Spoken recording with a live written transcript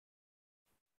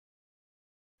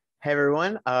Hey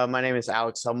everyone, my name is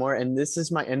Alex Elmore, and this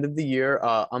is my end of the year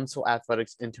UMSL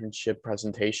Athletics internship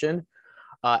presentation.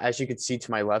 As you can see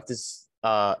to my left is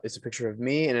a picture of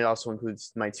me, and it also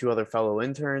includes my two other fellow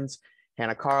interns,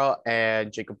 Hannah Carl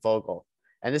and Jacob Vogel.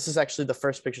 And this is actually the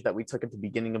first picture that we took at the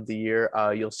beginning of the year.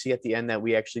 You'll see at the end that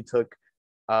we actually took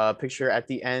a picture at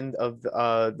the end of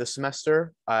the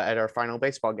semester at our final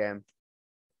baseball game.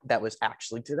 That was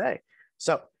actually today.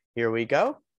 So here we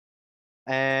go.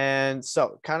 And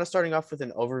so, kind of starting off with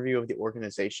an overview of the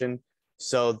organization.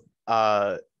 So,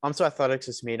 UMSL Athletics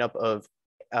is made up of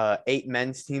 8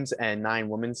 men's teams and 9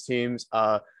 women's teams,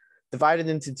 divided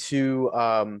into two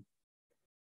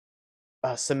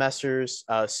semesters: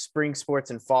 spring sports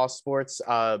and fall sports.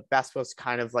 Basketball is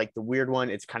kind of like the weird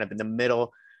one; it's kind of in the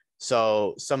middle.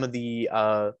 So, some of the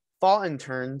fall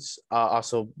interns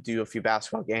also do a few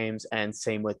basketball games, and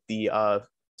same with the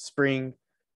spring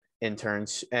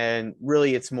interns, and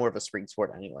really it's more of a spring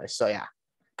sport anyway. So yeah.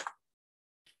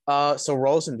 So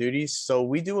roles and duties. So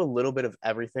we do a little bit of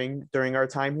everything during our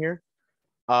time here.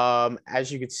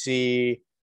 As you can see,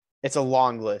 it's a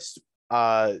long list.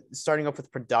 Starting off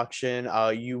with production,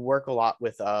 you work a lot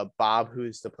with Bob,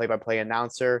 who's the play-by-play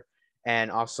announcer,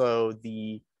 and also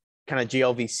the kind of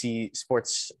GLVC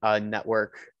Sports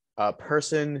Network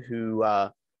person who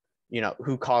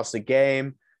calls the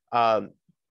game.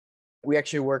 We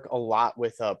actually work a lot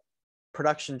with a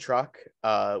production truck,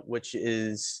 which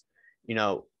is,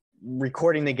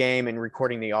 recording the game and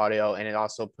recording the audio, and it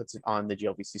also puts it on the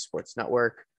GLVC Sports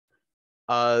Network.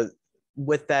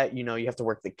 With that, you have to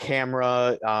work the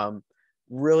camera.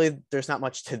 Really, there's not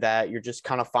much to that. You're just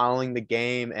kind of following the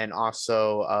game, and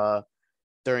also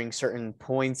during certain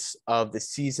points of the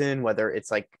season, whether it's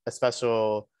like a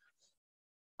special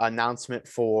announcement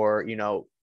for,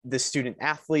 the student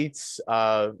athletes,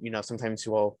 sometimes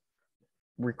we'll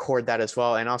record that as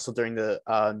well. And also during the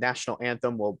national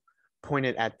anthem, we'll point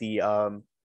it at the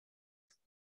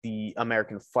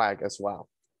American flag as well.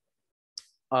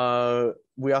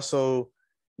 We also,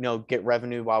 get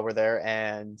revenue while we're there.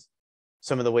 And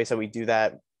some of the ways that we do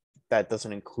that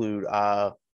doesn't include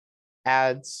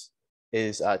ads,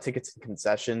 is tickets and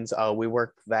concessions. We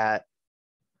work that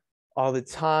all the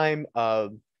time.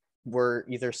 We're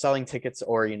either selling tickets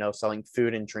or selling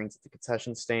food and drinks at the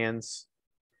concession stands,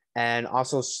 and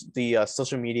also the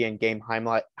social media and game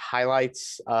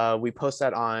highlights. We post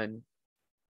that on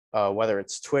whether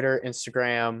it's Twitter,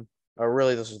 Instagram, or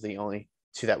really those are the only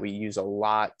two that we use a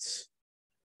lot.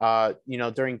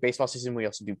 During baseball season, we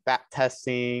also do bat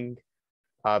testing,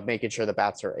 making sure the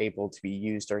bats are able to be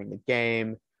used during the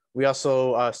game. We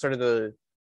also started a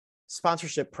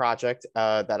sponsorship project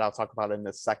that I'll talk about in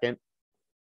a second.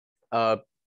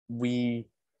 We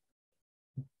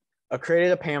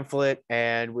created a pamphlet,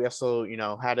 and we also,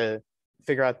 had to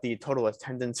figure out the total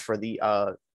attendance for the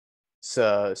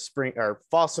spring or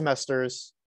fall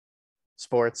semesters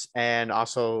sports, and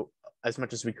also as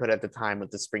much as we could at the time with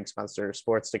the spring semester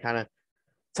sports, to kind of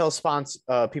tell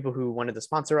people who wanted to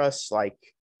sponsor us, like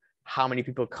how many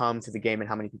people come to the game and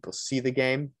how many people see the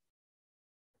game.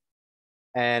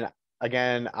 And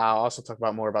again, I'll also talk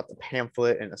about more about the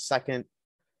pamphlet in a second.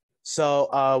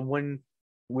 So when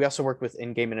we also worked with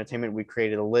in-game entertainment, we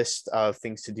created a list of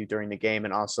things to do during the game,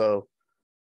 and also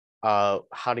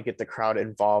how to get the crowd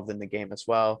involved in the game as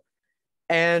well.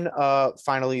 And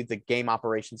finally, the game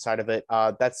operation side of it.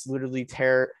 That's literally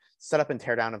set up and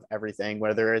tear down of everything,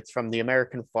 whether it's from the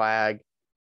American flag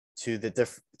to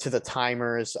the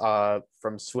timers,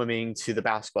 from swimming to the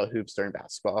basketball hoops during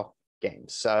basketball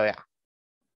games. So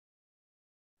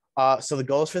yeah. So the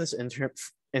goals for this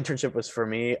internship was, for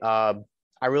me,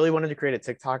 I really wanted to create a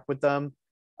TikTok with them,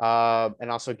 and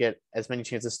also get as many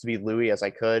chances to be Louis as I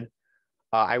could.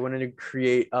 I wanted to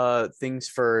create things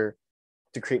to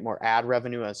create more ad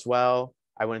revenue as well.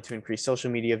 I wanted to increase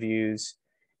social media views,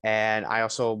 and I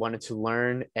also wanted to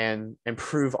learn and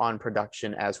improve on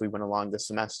production as we went along this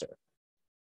semester.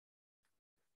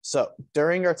 So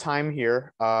during our time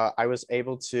here, I was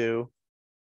able to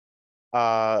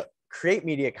create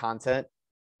media content.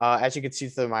 As you can see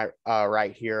to my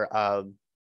right here,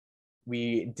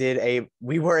 we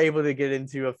were able to get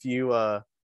into a few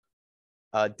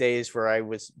days where I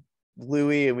was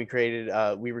Louis, and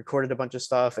we recorded a bunch of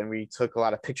stuff, and we took a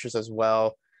lot of pictures as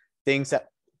well, things that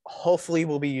hopefully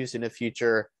will be used in the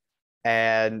future.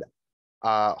 And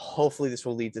hopefully this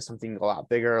will lead to something a lot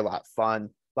bigger, a lot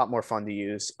more fun to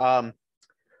use.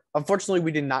 Unfortunately,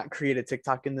 we did not create a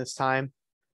TikTok in this time.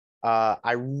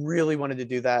 I really wanted to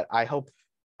do that. I hope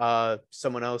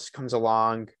someone else comes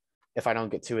along if I don't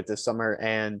get to it this summer,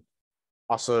 and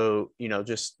also,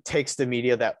 just takes the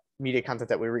media content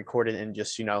that we recorded and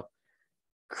just,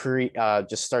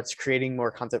 just starts creating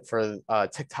more content for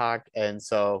TikTok, and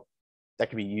so that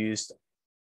can be used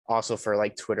also for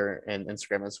like Twitter and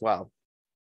Instagram as well.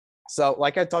 So,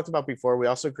 like I talked about before, we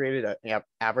also created an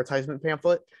advertisement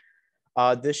pamphlet.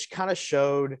 This kind of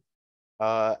showed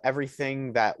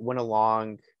everything that went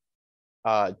along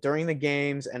during the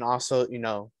games, and also,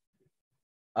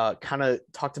 kind of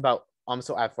talked about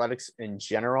UMSL athletics in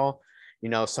general.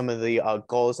 Some of the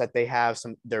goals that they have,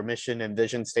 some their mission and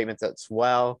vision statements as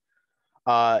well.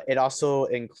 It also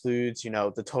includes,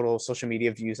 the total social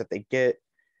media views that they get,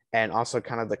 and also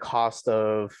kind of the cost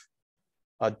of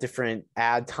different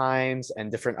ad times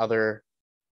and different other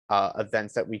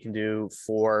events that we can do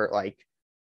for like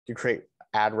to create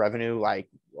ad revenue. Like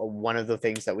one of the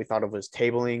things that we thought of was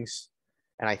tablings,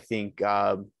 and I think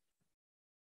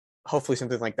hopefully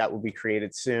something like that will be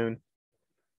created soon.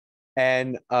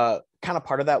 And kind of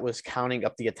part of that was counting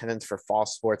up the attendance for fall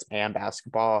sports and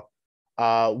basketball.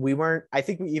 We weren't, I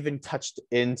think we even touched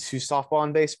into softball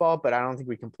and baseball, but I don't think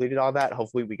we completed all that.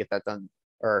 Hopefully we get that done,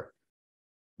 or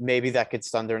maybe that gets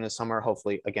done during the summer.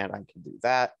 Hopefully, again, I can do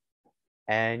that.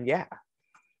 And yeah.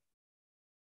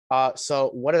 So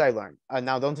what did I learn?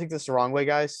 Now, don't take this the wrong way,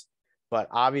 guys, but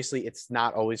obviously it's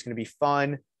not always going to be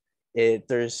fun.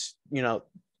 There's, you're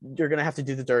going to have to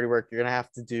do the dirty work. You're going to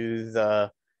have to do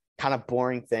the kind of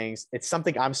boring things. It's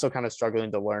something I'm still kind of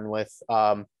struggling to learn with.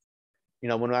 When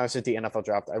I was at the NFL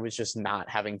draft, I was just not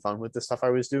having fun with the stuff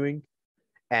I was doing.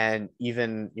 And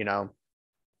even,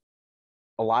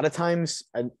 a lot of times,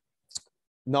 and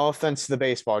no offense to the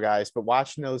baseball guys, but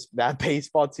watching that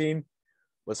baseball team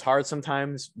was hard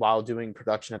sometimes while doing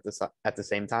production at the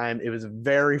same time. It was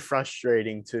very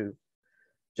frustrating to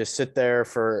just sit there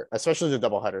for, especially the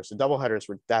doubleheaders. The doubleheaders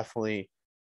were definitely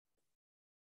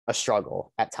a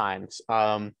struggle at times.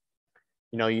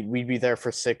 We'd be there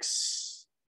for 6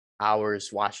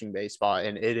 hours watching baseball,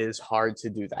 and it is hard to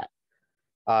do that.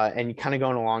 And kind of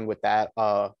going along with that,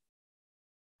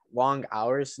 long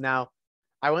hours. Now,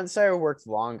 I wouldn't say I worked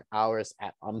long hours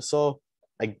at UMSL.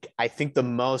 I think the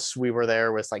most we were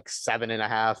there was like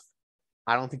 7.5.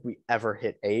 I don't think we ever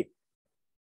hit 8.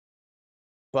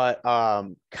 But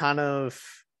kind of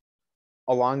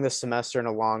along this semester and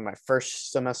along my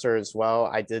first semester as well,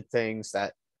 I did things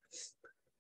that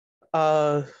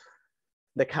kind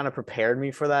of prepared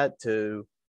me for that, to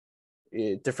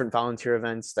different volunteer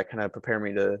events that kind of prepare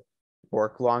me to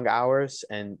work long hours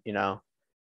and,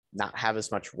 not have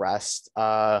as much rest.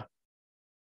 Yeah,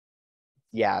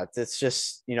 it's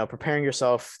just, preparing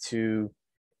yourself to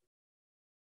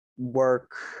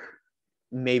work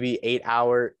maybe 8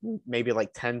 hour, maybe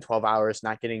like 10-12 hours,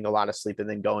 not getting a lot of sleep, and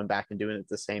then going back and doing it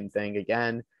the same thing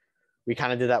again. We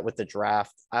kind of did that with the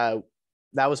draft. That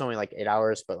was only like 8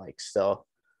 hours, but like still.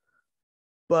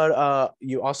 But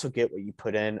you also get what you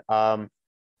put in. The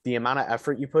amount of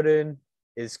effort you put in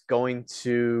is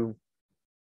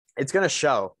it's going to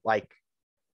show. Like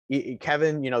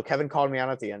Kevin called me out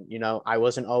at the end. I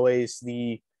wasn't always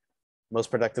the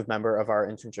most productive member of our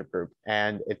internship group,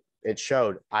 and it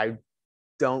showed. I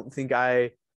don't think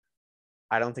I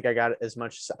got as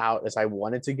much out as I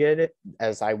wanted to get it,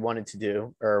 as I wanted to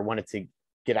do, or wanted to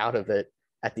get out of it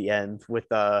at the end, with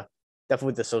definitely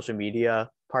with the social media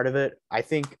part of it. I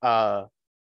think Hannah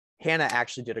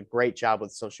actually did a great job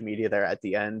with social media there at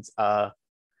the end.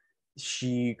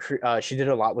 She did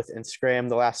a lot with Instagram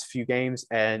the last few games,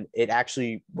 and it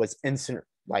actually was instant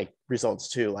like results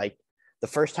too. Like the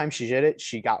first time she did it,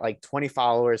 she got like 20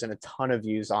 followers and a ton of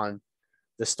views on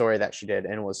the story that she did,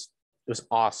 and it was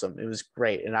awesome. It was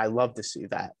great, and I love to see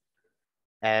that.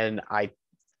 And I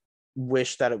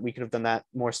wish that we could have done that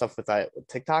more stuff with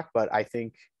TikTok, but I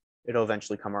think it'll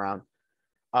eventually come around.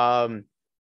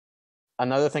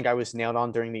 Another thing I was nailed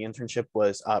on during the internship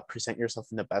was present yourself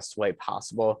in the best way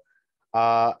possible.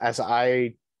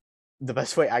 The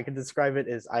best way I can describe it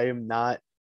is I am not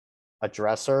a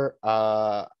dresser.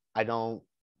 I don't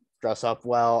dress up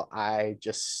well. I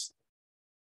just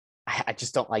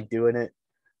don't like doing it.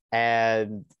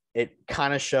 And it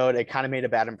kind of showed. It kind of made a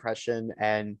bad impression.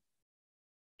 And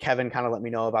Kevin kind of let me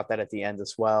know about that at the end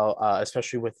as well,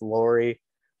 especially with Lori.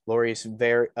 Lori's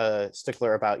very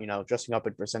stickler about, dressing up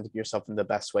and presenting yourself in the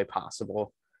best way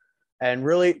possible. And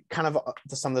really kind of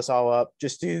to sum this all up,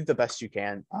 just do the best you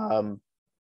can.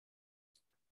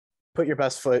 Put your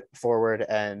best foot forward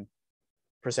and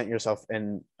present yourself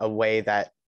in a way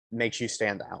that makes you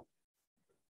stand out.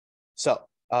 So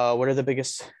what are the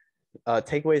biggest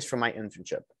takeaways from my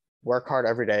internship? Work hard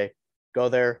every day. Go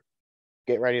there.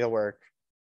 Get ready to work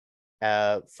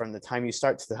from the time you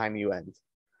start to the time you end.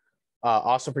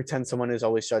 Also pretend someone is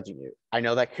always judging you. I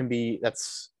know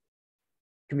that's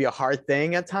can be a hard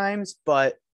thing at times,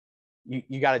 but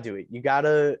you got to do it. You got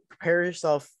to prepare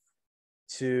yourself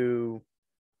to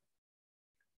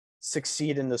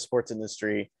succeed in the sports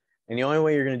industry. And the only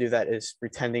way you're going to do that is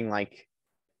pretending like,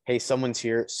 hey, someone's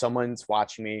here, someone's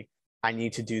watching me. I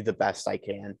need to do the best I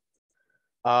can.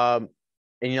 And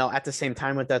at the same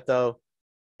time with that though,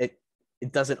 it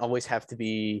doesn't always have to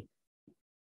be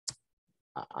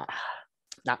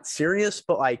not serious,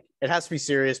 but like it has to be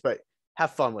serious, but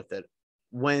have fun with it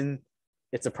when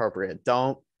it's appropriate.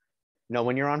 Don't,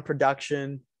 when you're on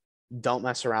production, don't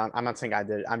mess around. I'm not saying I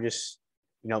did. I'm just,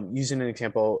 using an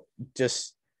example.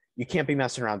 Just, you can't be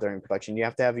messing around during production. You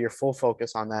have to have your full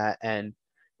focus on that. And,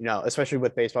 especially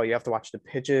with baseball, you have to watch the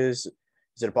pitches.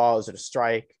 Is it a ball? Is it a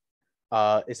strike?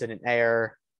 Is it an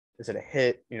error? Is it a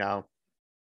hit?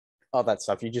 All that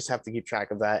stuff. You just have to keep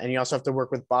track of that. And you also have to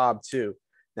work with Bob too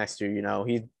next to you.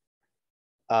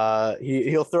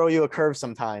 He'll throw you a curve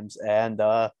sometimes, and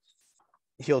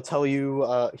he'll tell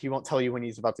you he won't tell you when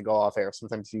he's about to go off air.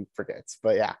 Sometimes he forgets.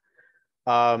 But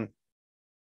yeah.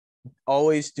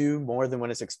 Always do more than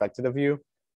what is expected of you.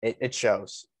 It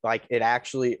shows. Like it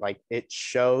actually, like it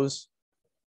shows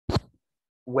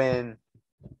when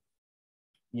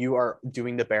you are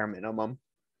doing the bare minimum,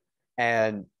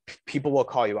 and people will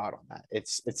call you out on that.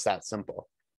 It's that simple.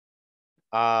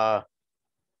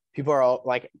 People are all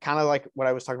like, kind of like what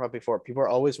I was talking about before. People are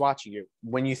always watching you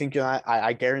when you think you're not.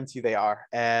 I guarantee they are.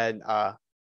 And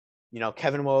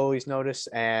Kevin will always notice,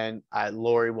 and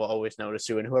Lori will always notice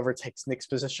too. And whoever takes Nick's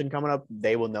position coming up,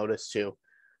 they will notice too.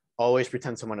 Always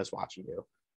pretend someone is watching you.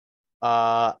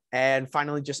 And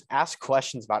finally, just ask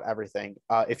questions about everything.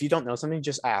 If you don't know something,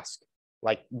 just ask.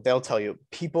 Like they'll tell you.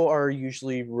 People are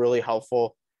usually really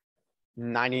helpful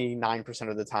 99%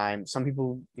 of the time. Some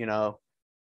people,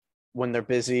 when they're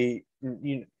busy,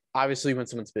 obviously when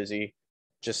someone's busy,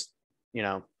 just,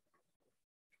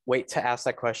 wait to ask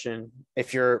that question.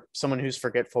 If you're someone who's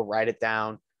forgetful, write it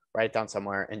down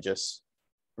somewhere, and just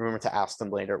remember to ask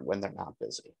them later when they're not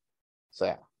busy. So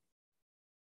yeah.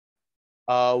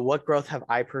 What growth have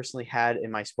I personally had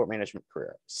in my sport management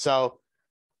career? So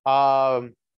I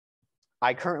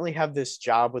currently have this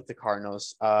job with the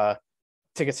Cardinals,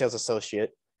 ticket sales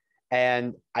associate.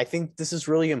 And I think this is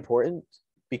really important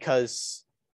because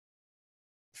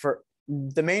for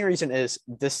the main reason is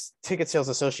this ticket sales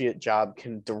associate job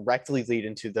can directly lead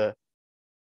into the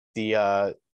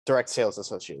direct sales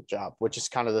associate job, which is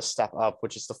kind of the step up,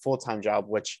 which is the full-time job,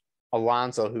 which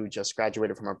Alonzo, who just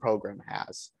graduated from our program,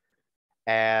 has.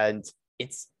 And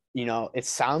it's, it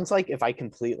sounds like if I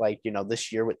complete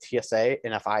this year with TSA,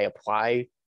 and if I apply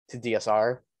to the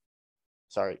DSR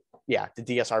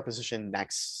position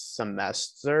next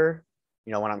semester,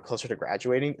 when I'm closer to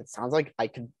graduating, it sounds like I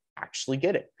could actually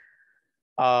get it.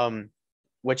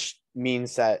 Which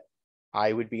means that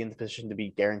I would be in the position to be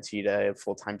guaranteed a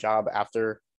full-time job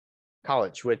after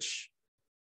college, which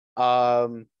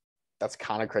that's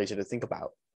kind of crazy to think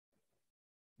about.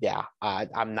 Yeah,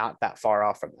 I'm not that far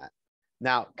off from that.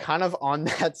 Now, kind of on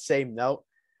that same note,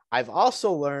 I've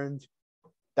also learned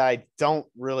that I don't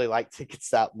really like tickets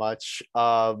that much.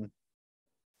 I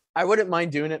wouldn't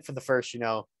mind doing it for the first,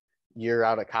 year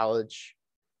out of college.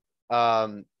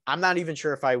 I'm not even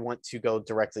sure if I want to go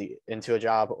directly into a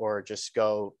job or just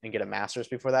go and get a master's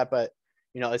before that, but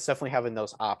it's definitely having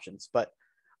those options. But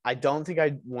I don't think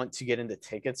I want to get into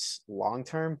tickets long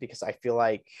term because I feel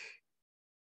like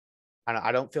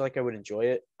I don't feel like I would enjoy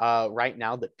it. Right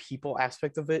now, the people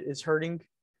aspect of it is hurting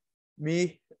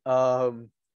me.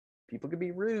 People can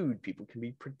be rude. People can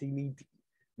be pretty needy.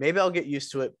 Maybe I'll get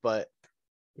used to it, but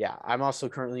yeah, I'm also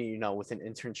currently, with an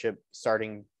internship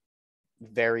starting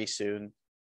very soon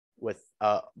with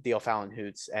the O'Fallon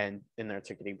Hoots and in their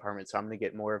ticketing department. So I'm going to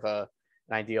get more of an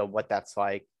idea of what that's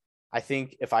like. I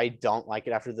think if I don't like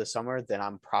it after the summer, then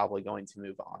I'm probably going to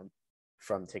move on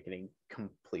from ticketing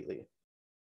completely.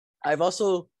 I've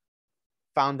also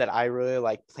found that I really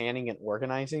like planning and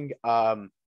organizing.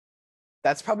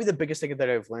 That's probably the biggest thing that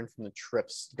I've learned from the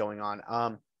trips going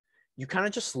on. You kind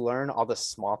of just learn all the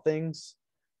small things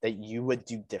that you would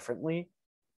do differently.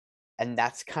 And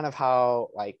that's kind of how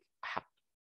I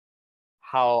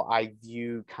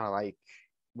view kind of like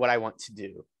what I want to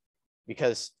do,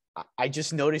 because I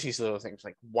just notice these little things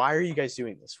like, why are you guys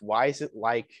doing this? Why is it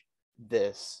like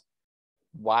this?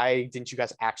 Why didn't you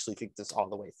guys actually think this all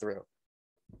the way through?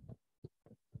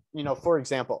 For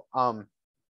example, I'll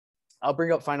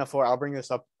bring up Final Four. I'll bring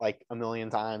this up like a million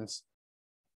times.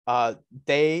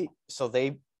 They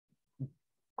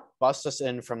bust us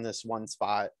in from this one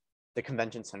spot, the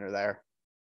convention center there.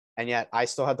 And yet I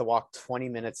still had to walk 20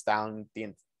 minutes down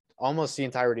almost the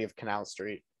entirety of Canal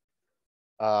Street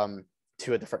to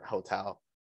to a different hotel.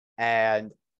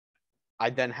 And I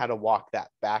then had to walk that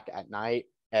back at night.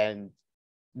 And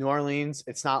New Orleans,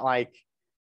 it's not like,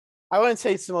 I wouldn't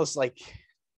say it's the most like,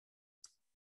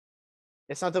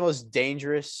 it's not the most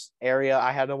dangerous area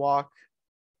I had to walk,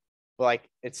 but like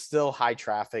it's still high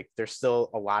traffic. There's still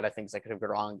a lot of things that could have gone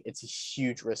wrong. It's a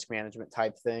huge risk management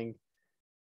type thing.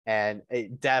 And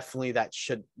it definitely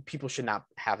people should not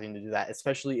having to do that,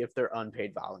 especially if they're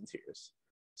unpaid volunteers.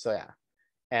 So yeah.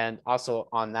 And also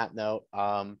on that note,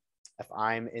 if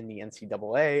I'm in the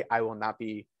NCAA, I will not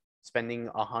be spending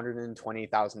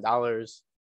 $120,000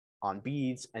 on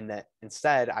beads, and that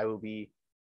instead I will be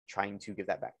trying to give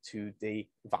that back to the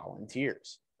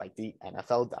volunteers like the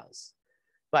NFL does.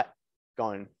 But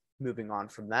moving on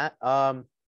from that, I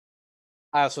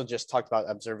also just talked about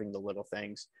observing the little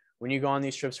things. When you go on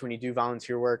these trips, when you do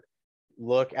volunteer work,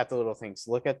 look at the little things.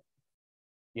 Look at,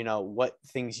 what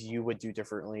things you would do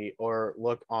differently, or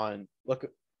look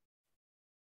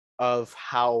of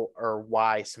how or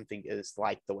why something is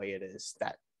like the way it is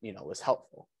that, was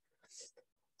helpful.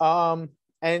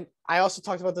 And I also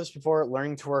talked about this before,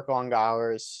 learning to work long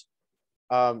hours.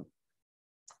 I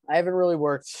haven't really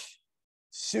worked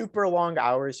super long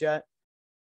hours yet,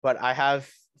 but I have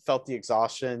felt the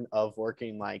exhaustion of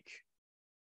working like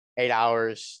 8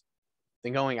 hours,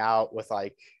 then going out with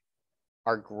like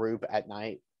our group at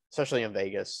night, especially in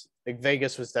Vegas. Like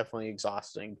Vegas was definitely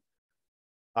exhausting.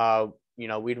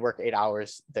 We'd work 8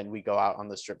 hours, then we go out on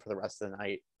the strip for the rest of the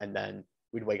night, and then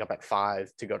we'd wake up at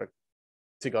 5 to go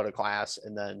to class,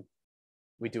 and then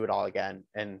we do it all again.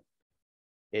 And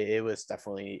it was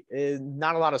definitely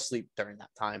not a lot of sleep during that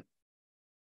time.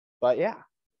 But yeah,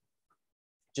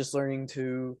 just learning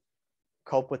to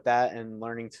cope with that and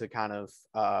learning to kind of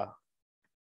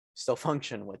still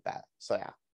function with that. So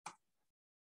yeah.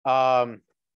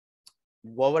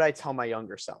 What would I tell my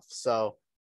younger self? So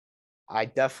I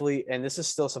definitely, and this is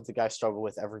still something I struggle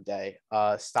with every day.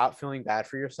 Stop feeling bad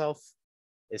for yourself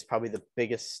is probably the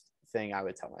biggest thing I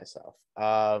would tell myself.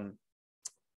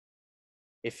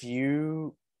 If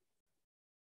you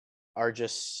are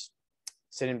just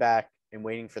sitting back and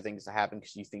waiting for things to happen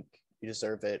because you think you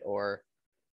deserve it, or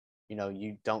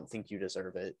you don't think you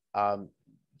deserve it,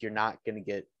 you're not gonna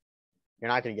get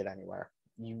anywhere.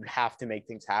 You have to make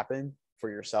things happen for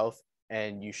yourself,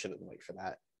 and you shouldn't wait for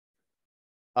that.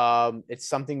 It's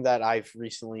something that I've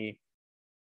recently,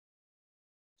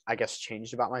 I guess,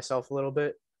 changed about myself a little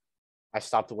bit. I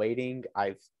stopped waiting.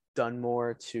 I've done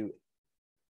more to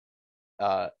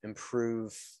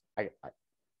improve, I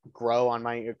grow on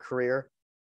my career,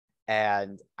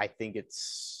 and I think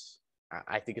it's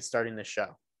starting to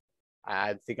show.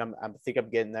 I think I'm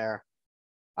getting there.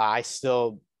 I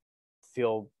still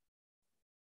feel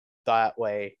that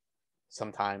way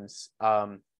sometimes,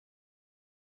 but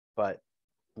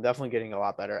I'm definitely getting a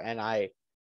lot better. And I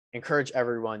encourage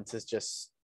everyone to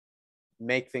just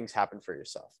make things happen for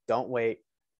yourself. Don't wait,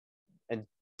 and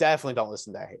definitely don't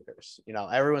listen to haters.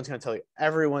 Everyone's going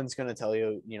to tell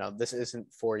you, this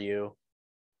isn't for you.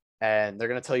 And they're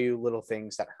going to tell you little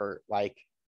things that hurt. Like,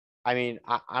 I mean,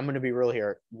 I'm going to be real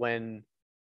here. When,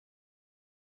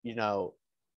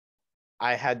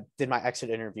 I did my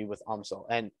exit interview with UMSL.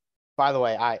 And by the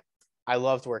way, I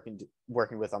loved working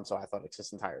with UMSL athletics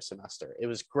this entire semester. It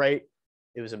was great.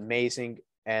 It was amazing.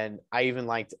 And I even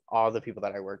liked all the people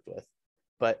that I worked with.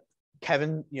 But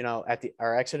Kevin, at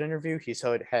our exit interview, he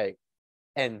said, hey,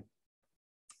 and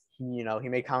he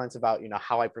made comments about,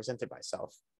 how I presented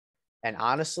myself. And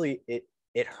honestly,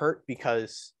 it hurt,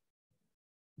 because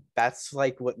that's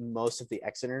like what most of the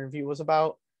exit interview was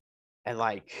about. And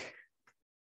like,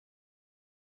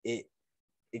 it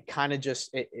kind of just,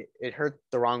 it hurt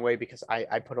the wrong way, because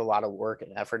I put a lot of work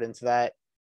and effort into that.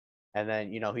 And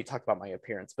then, he talked about my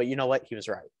appearance, but you know what? He was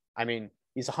right. I mean,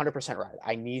 he's 100% right.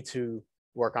 I need to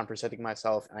work on presenting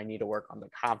myself, and I need to work on the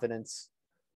confidence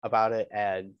about it.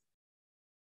 And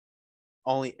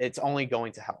it's only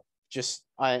going to help. Just,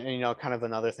 kind of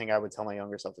another thing I would tell my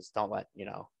younger self is don't let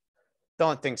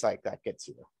things like that get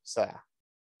to you. So yeah,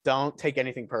 don't take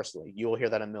anything personally. You will hear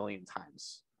that a million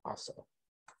times also.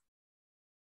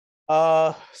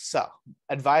 So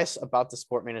advice about the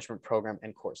sport management program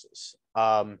and courses.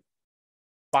 Buy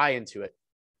into it.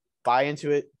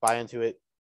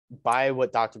 Buy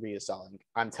what Dr. B is selling.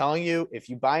 I'm telling you, if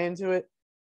you buy into it,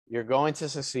 you're going to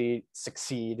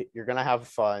succeed. You're going to have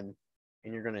fun,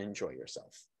 and you're going to enjoy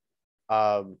yourself.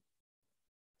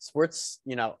 Sports,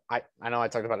 I know I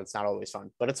talked about it's not always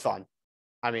fun, but it's fun.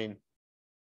 I mean,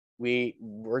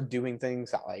 we're doing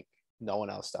things that like no one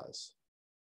else does.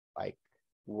 Like,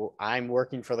 I'm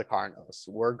working for the Cardinals.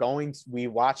 We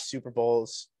watch Super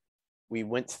Bowls. We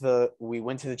went to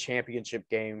the championship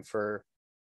game for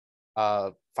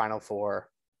Final Four.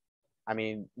 I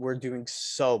mean, we're doing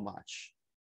so much.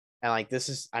 And like this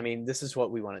is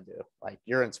what we want to do. Like,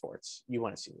 you're in sports, you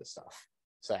want to see this stuff.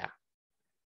 So yeah,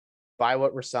 buy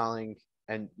what we're selling,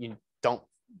 and you don't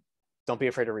be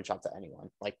afraid to reach out to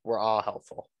anyone. Like, we're all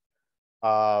helpful.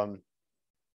 And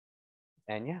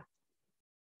yeah.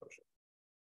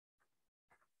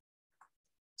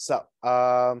 So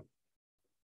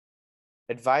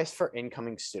advice for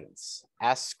incoming students: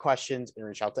 ask questions and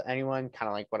reach out to anyone, kind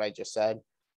of like what I just said.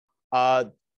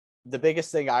 The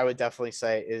biggest thing I would definitely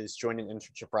say is join an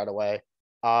internship right away.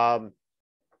 When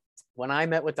I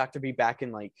met with Dr. B back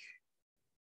in like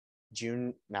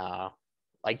July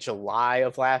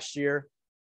of last year,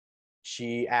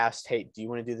 she asked, "Hey, do you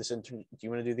want to do this do you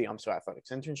want to do the UMSL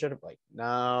athletics internship?" I'm like, no,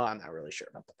 I'm not really sure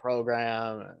about the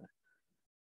program.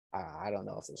 I don't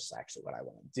know if this is actually what I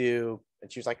want to do. And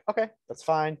she was like, okay, that's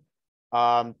fine.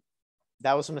 That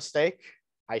was a mistake.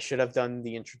 I should have done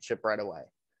the internship right away.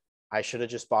 I should have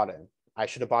just bought in. I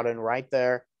should have bought in right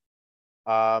there.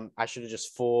 I should have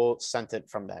just full sent it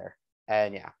from there.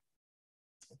 And yeah,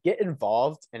 get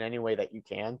involved in any way that you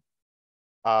can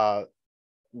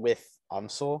with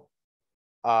UMSL.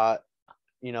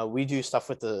 We do stuff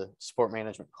with the sport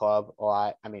management club a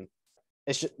lot. I mean,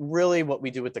 it's just really what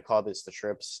we do with the club is the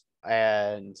trips,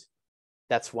 and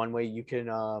that's one way you can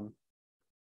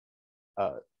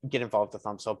get involved with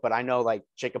UMSL. But I know like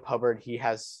Jacob Hubbard,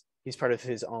 he's part of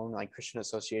his own like Christian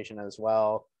association as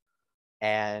well,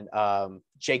 and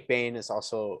Jake Bain is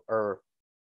also,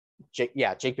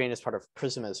 Jake Bain is part of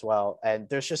Prism as well. And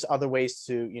there's just other ways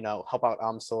to help out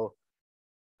UMSL,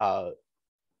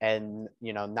 and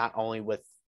not only with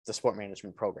the sport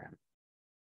management program.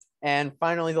 And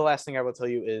finally, the last thing I will tell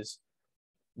you is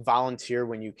volunteer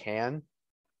when you can.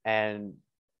 And,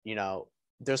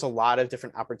 there's a lot of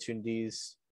different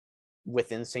opportunities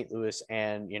within St. Louis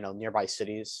and, nearby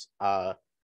cities.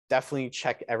 Definitely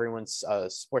check everyone's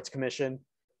sports commission.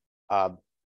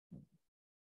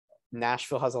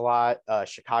 Nashville has a lot.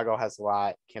 Chicago has a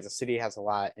lot. Kansas City has a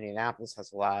lot. Indianapolis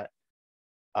has a lot.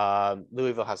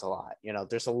 Louisville has a lot.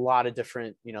 There's a lot of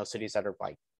different, cities that are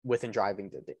like within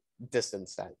driving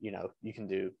distance that, you can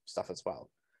do stuff as well.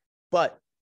 But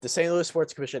the St. Louis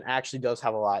Sports Commission actually does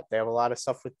have a lot. They have a lot of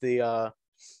stuff with the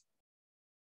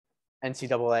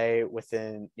NCAA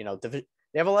within, they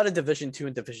have a lot of Division II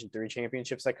and Division III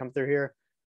championships that come through here.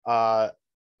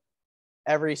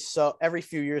 Every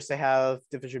few years they have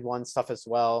Division I stuff as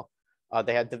well.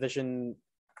 They had Division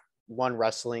I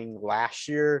wrestling last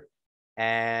year,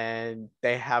 and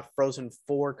they have Frozen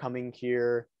 4 coming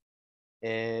here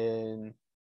in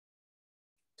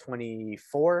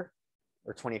 24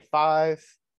 or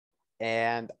 25.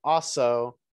 And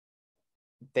also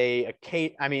every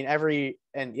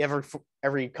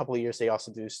couple of years they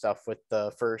also do stuff with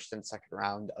the first and second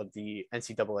round of the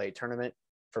NCAA tournament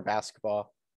for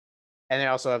basketball. And they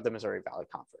also have the Missouri Valley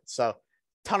Conference. So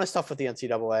ton of stuff with the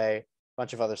NCAA,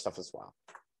 bunch of other stuff as well.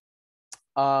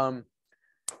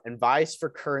 Advice for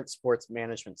current sports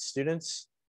management students: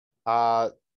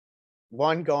 1,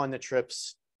 go on the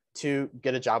trips. 2,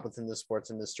 get a job within the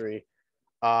sports industry.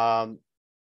 I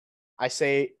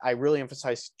really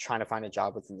emphasize trying to find a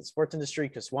job within the sports industry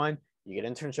because 1, you get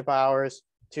internship hours.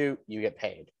 2, you get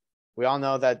paid. We all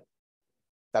know that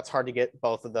that's hard to get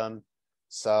both of them.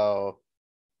 So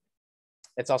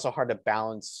it's also hard to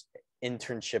balance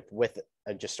internship with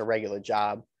just a regular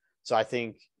job. So I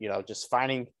think, just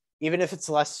finding, even if it's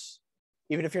less,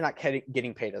 even if you're not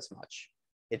getting paid as much,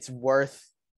 it's worth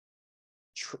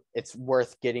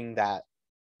getting that,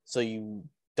 so you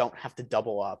don't have to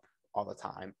double up all the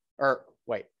time. Or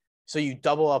wait, so you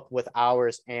double up with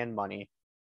hours and money,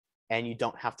 and you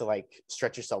don't have to like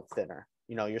stretch yourself thinner.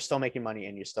 You're still making money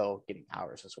and you're still getting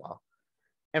hours as well.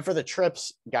 And for the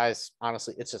trips, guys,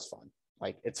 honestly, it's just fun.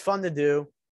 Like, it's fun to do,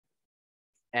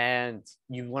 and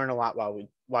you learn a lot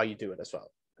while you do it as well.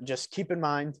 Just keep in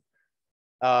mind,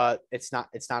 it's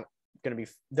not going to be,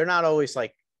 they're not always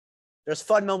like, there's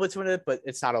fun moments with it, but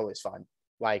it's not always fun.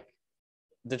 Like,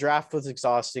 the draft was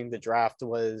exhausting. The draft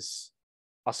was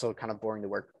also kind of boring to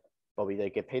work, but we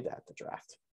did get paid at the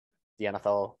draft. The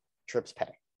NFL trips pay.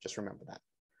 Just remember that.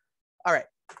 All right.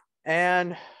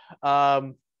 And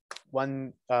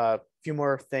few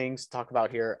more things to talk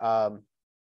about here.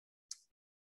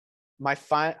 My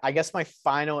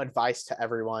final advice to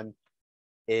everyone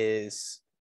is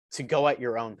to go at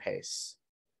your own pace.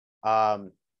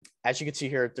 As you can see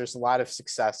here, there's a lot of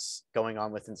success going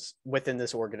on within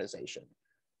this organization.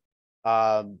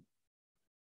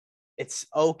 It's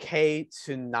okay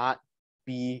to not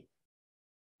be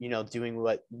doing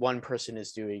what one person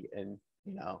is doing, and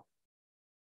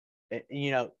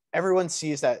everyone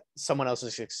sees that someone else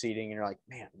is succeeding, and you're like,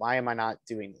 man, why am I not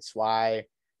doing this? Why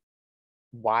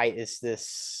is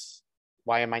this?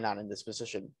 Why am I not in this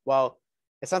position? Well,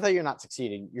 it's not that you're not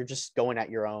succeeding. You're just going at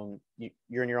your own.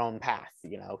 You're in your own path.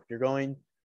 You're going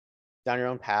down your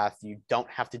own path. You don't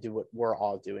have to do what we're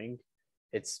all doing.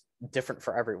 It's different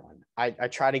for everyone. I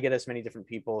try to get as many different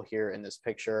people here in this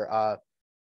picture.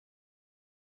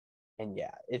 And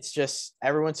yeah, it's just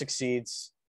everyone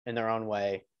succeeds in their own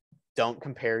way. Don't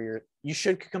compare you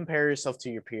should compare yourself to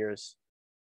your peers,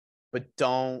 but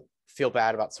don't feel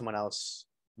bad about someone else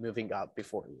moving up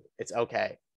before you. It's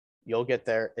okay. You'll get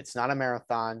there. It's not a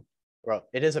marathon. Well,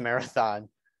 it is a marathon,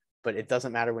 but it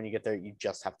doesn't matter when you get there. You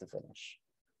just have to finish.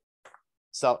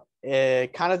 So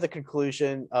kind of the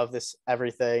conclusion of this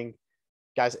everything,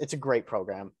 guys, it's a great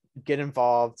program. Get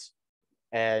involved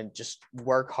and just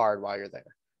work hard while you're there.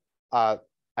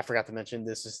 I forgot to mention,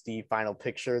 this is the final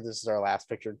picture. This is our last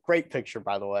picture. Great picture,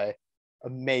 by the way.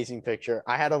 Amazing picture.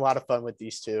 I had a lot of fun with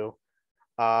these two.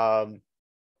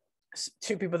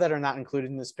 Two people that are not included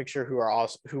in this picture who are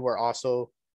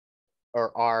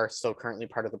still currently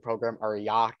part of the program are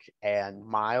Yak and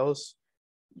Miles.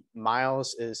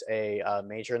 Miles is a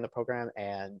major in the program,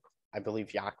 and I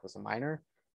believe Yak was a minor.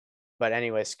 But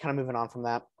anyways, kind of moving on from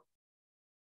that.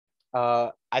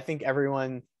 I think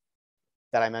everyone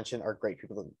that I mentioned are great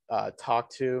people to talk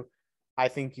to. I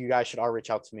think you guys should all reach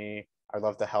out to me. I'd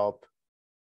love to help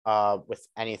with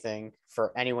anything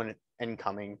for anyone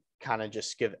incoming, kind of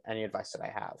just give any advice that I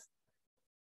have.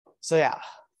 So yeah,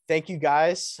 thank you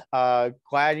guys.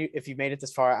 If you made it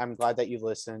this far, I'm glad that you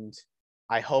listened.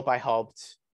 I hope I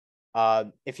helped.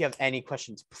 If you have any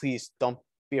questions, please don't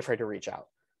be afraid to reach out.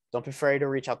 Don't be afraid to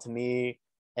reach out to me,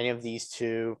 any of these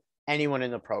two, anyone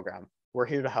in the program. We're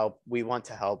here to help. We want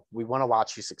to help. We want to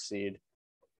watch you succeed.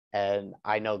 And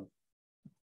I know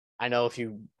if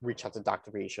you reach out to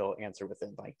Dr. B, she'll answer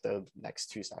within like the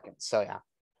next 2 seconds. So yeah.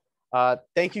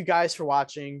 Thank you guys for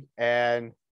watching,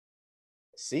 and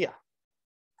see ya.